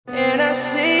I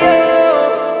see you,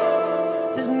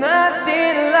 there's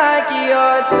nothing like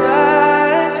your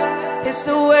touch. It's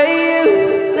the way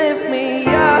you lift me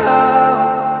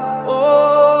up.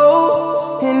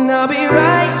 Oh, and I'll be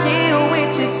right here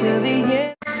with you till the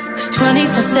end. 'Cause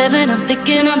 24/7 I'm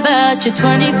thinking about you.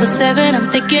 24/7 I'm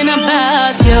thinking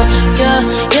about you. Yeah.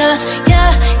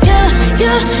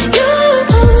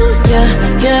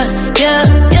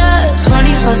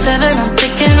 24/7 I'm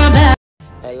thinking about.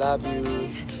 I love you.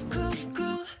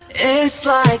 It's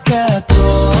like a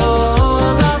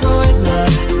돌아보는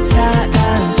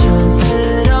사랑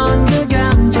촌스러운 그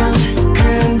감정.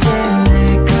 근데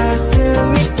내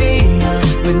가슴이 뛰어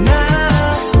when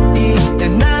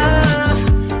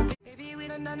Baby, we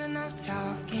done done enough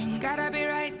talking. Gotta be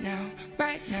right now,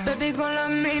 right now. Baby, gon' love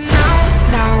me now,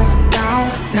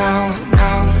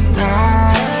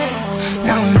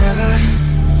 never.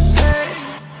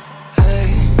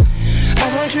 Hey. I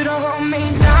want you to hold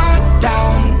me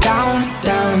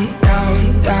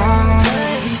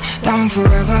down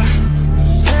forever.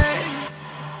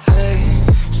 Hey.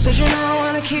 Said you know I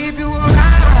wanna keep you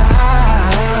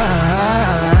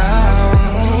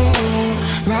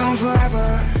around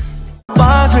forever.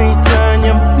 Bars return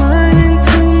your mind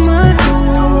into my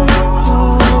home.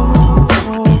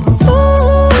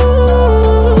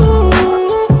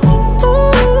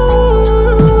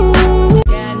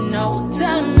 Got no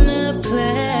time to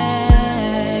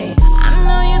play. I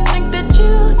know you think that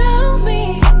you know me,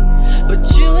 but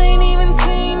you ain't even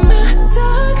seen my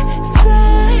dark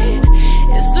side.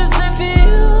 It's reserved for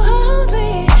you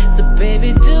only. So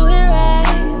baby, do it right,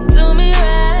 do me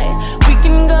right. We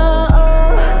can go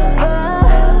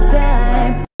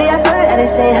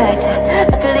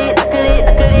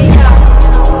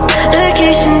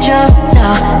location jump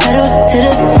now, pedal to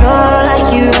the floor like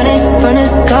you running from the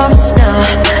cops now.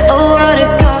 Oh, what a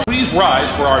go. Please rise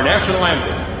for our national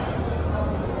anthem.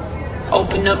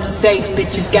 Open up the safe,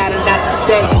 bitches got a lot to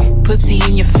say. Pussy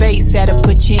in your face, had to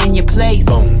put you in your place.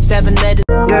 7 letters.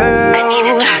 Girl, I need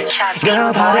a touch.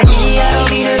 Girl, pardon me, I don't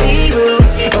mean to be rude,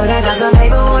 but I got some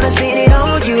paper, wanna spend it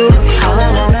on you. All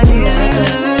I wanna do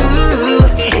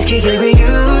is kick it with you.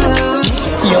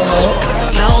 Yo,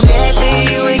 now that for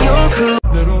you and your crew.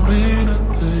 That don't mean a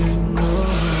thing, no.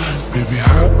 Baby,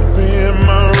 hop in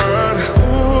my ride.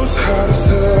 Who's hot as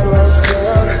hell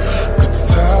outside? Put the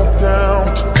top down,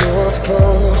 put the doors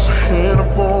closed. Hand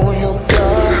up on your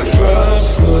thigh. Drive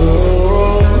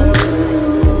slow.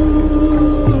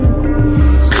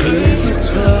 Take your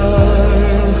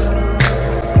time.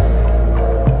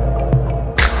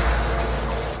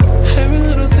 Every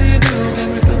little thing you do got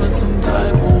me feeling some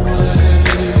type of way.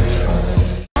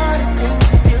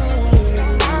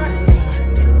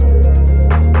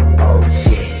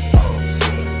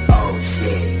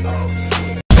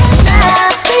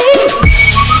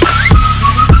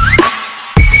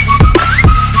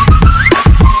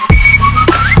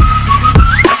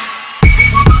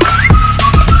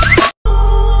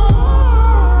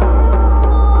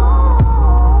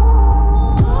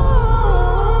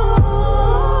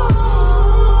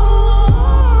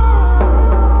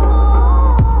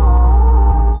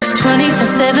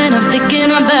 I'm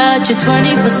thinking about you.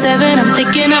 24/7 I'm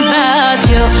thinking about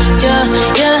you. Yeah.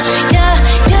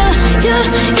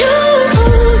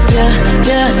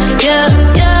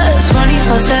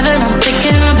 24/7 I'm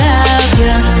thinking about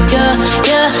you.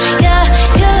 Yeah.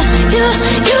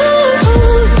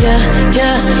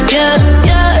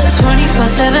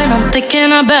 24/7 I'm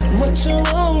thinking about. What you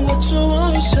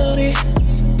want, shorty?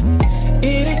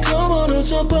 이리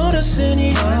꺼버려져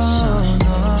버렸으니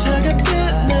차갑게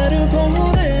나를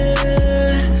보내.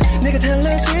 내가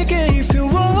달라질게 if you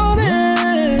want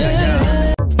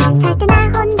it. 절대 나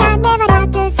혼자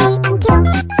내버려두지 않기로.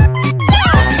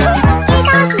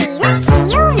 이덕이나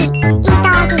귀요미,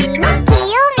 이덕이나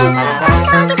귀요미. 난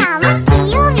거기 나만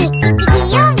귀요미,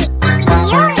 귀요미. 난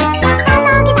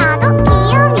거기 나도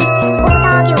귀요미.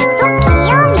 오덕이 오덕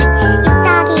귀요미,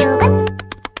 이덕이 오덕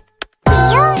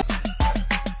귀요미.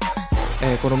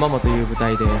 このママという舞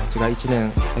台で私が1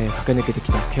年、駆け抜けて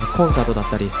きたコンサートだっ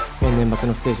たり、年末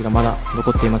のステージがまだ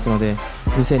残っていますので、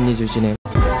2021年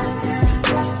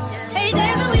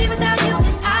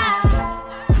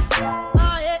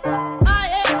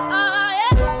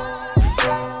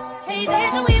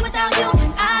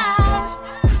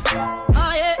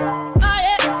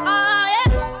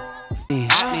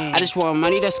I just want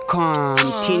money that's calm.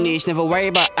 Teenage, never worry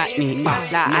about acne.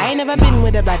 Like, I ain't never been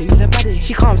with a baddie.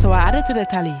 She calm, so I added to the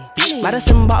tally.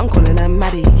 Madison, but I'm calling her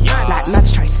Maddie. Like,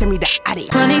 Mads try send me the addy.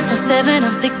 24/7,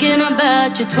 I'm thinking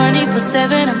about you.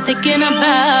 24/7, I'm thinking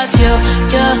about you.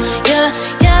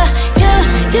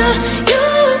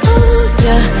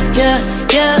 Yeah.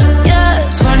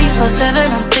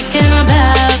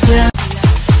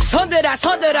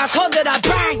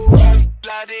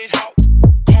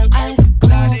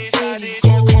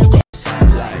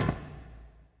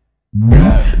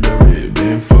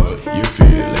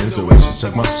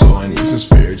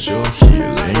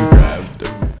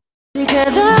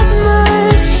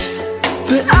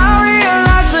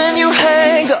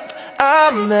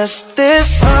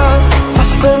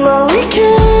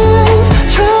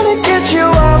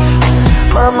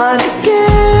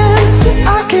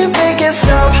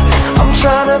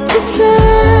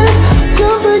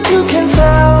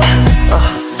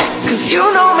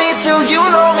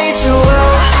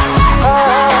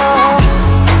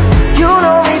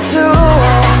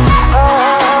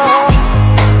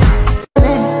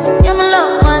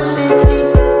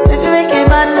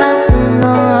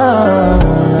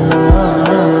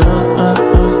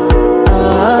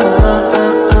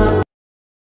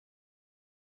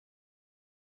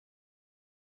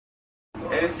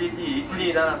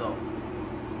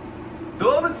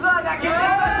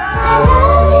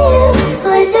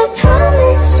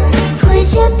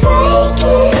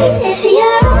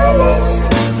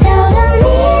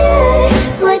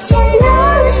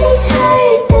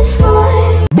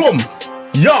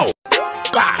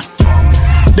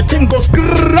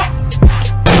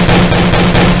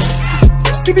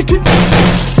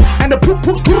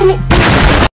 you.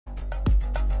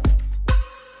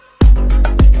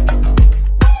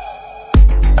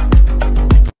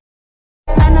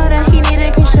 I know that he need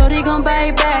it, cause shorty gon' buy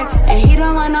it back. And he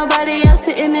don't want nobody else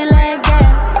sitting it like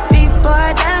that. Before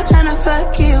I die, I'm tryna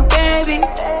fuck you, baby.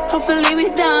 Hopefully we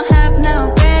don't have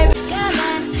no baby.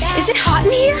 Is it hot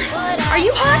in here? Are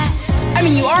you hot? I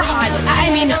mean, you are hot.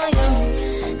 I mean... I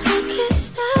can't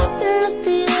stop and look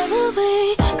the other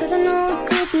way, cause I know it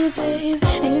could be, babe,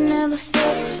 and you never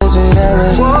felt so.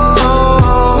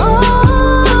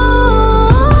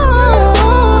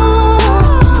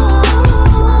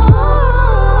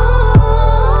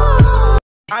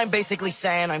 I'm basically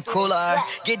saying I'm cooler.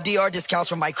 Get Dior discounts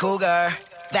from my cougar.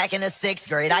 Back in the 6th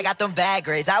grade, I got them bad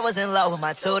grades. I was in love with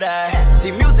my tutor.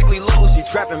 See, musically lows, you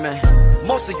trapping, man.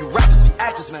 Most of you rappers be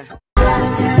actors, man.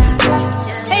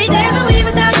 Hey, there's a we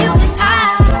without you.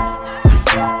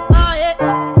 Oh yeah,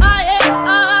 oh yeah,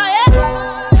 oh yeah.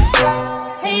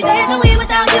 Hey, there's a we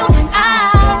without you.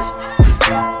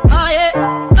 Oh yeah,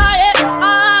 oh yeah,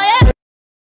 oh yeah.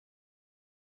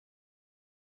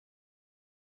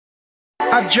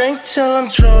 I drink till I'm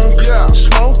drunk,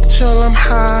 smoke till I'm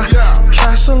high,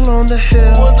 castle on the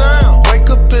hill, wake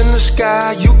up in the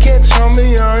sky. You can't tell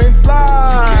me I ain't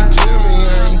fly.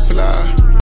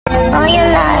 All your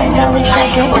lies, I wish I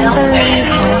could believe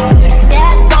you.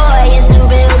 That boy is the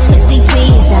real pussy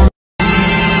pleaser.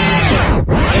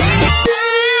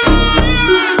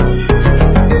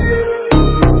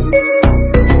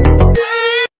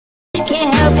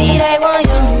 Can't help it, I want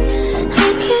you. I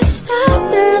can't stop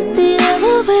and look the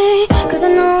other way, cause I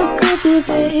know it could be,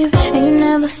 babe, and you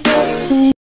never felt the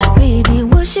same. Baby,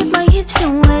 worship my hips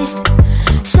and waist,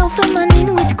 so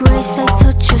feminine with grace. I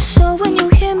touch your soul when you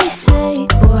hear me say,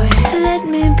 boy, let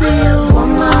me be your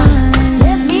woman.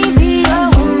 Let me be your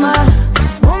woman.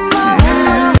 Woman,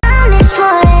 woman. I'm in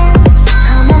for it.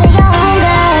 Come on, your own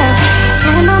girls.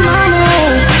 Send my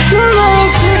money. No more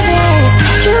excuses.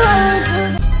 You always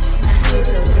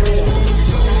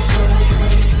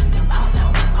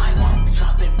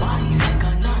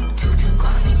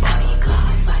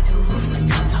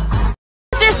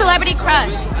Who's your celebrity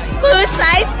crush? Who's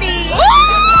Shiesty?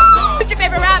 Who's your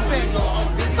favorite rapper?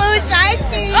 Who's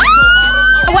Shiesty?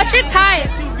 What's your type?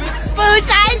 Who's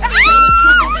Shiesty?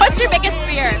 What's your biggest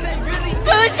fear?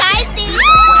 Who's Shiesty?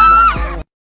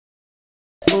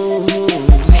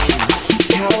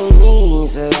 Call me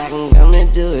so I can come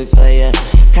and do it for you.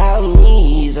 Call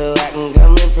me so I can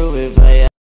come and prove it for you.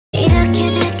 이렇게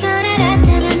될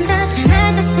거라면 더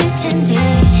참아뒀을 텐데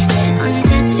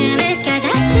언제쯤일까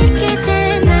다시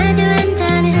그대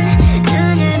마주한다면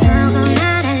눈을 보고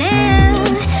말할래요.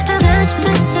 보고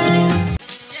싶었어요.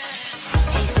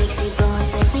 Hey sexy boys,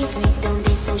 set me free. Don't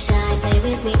be so shy, play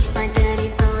with me.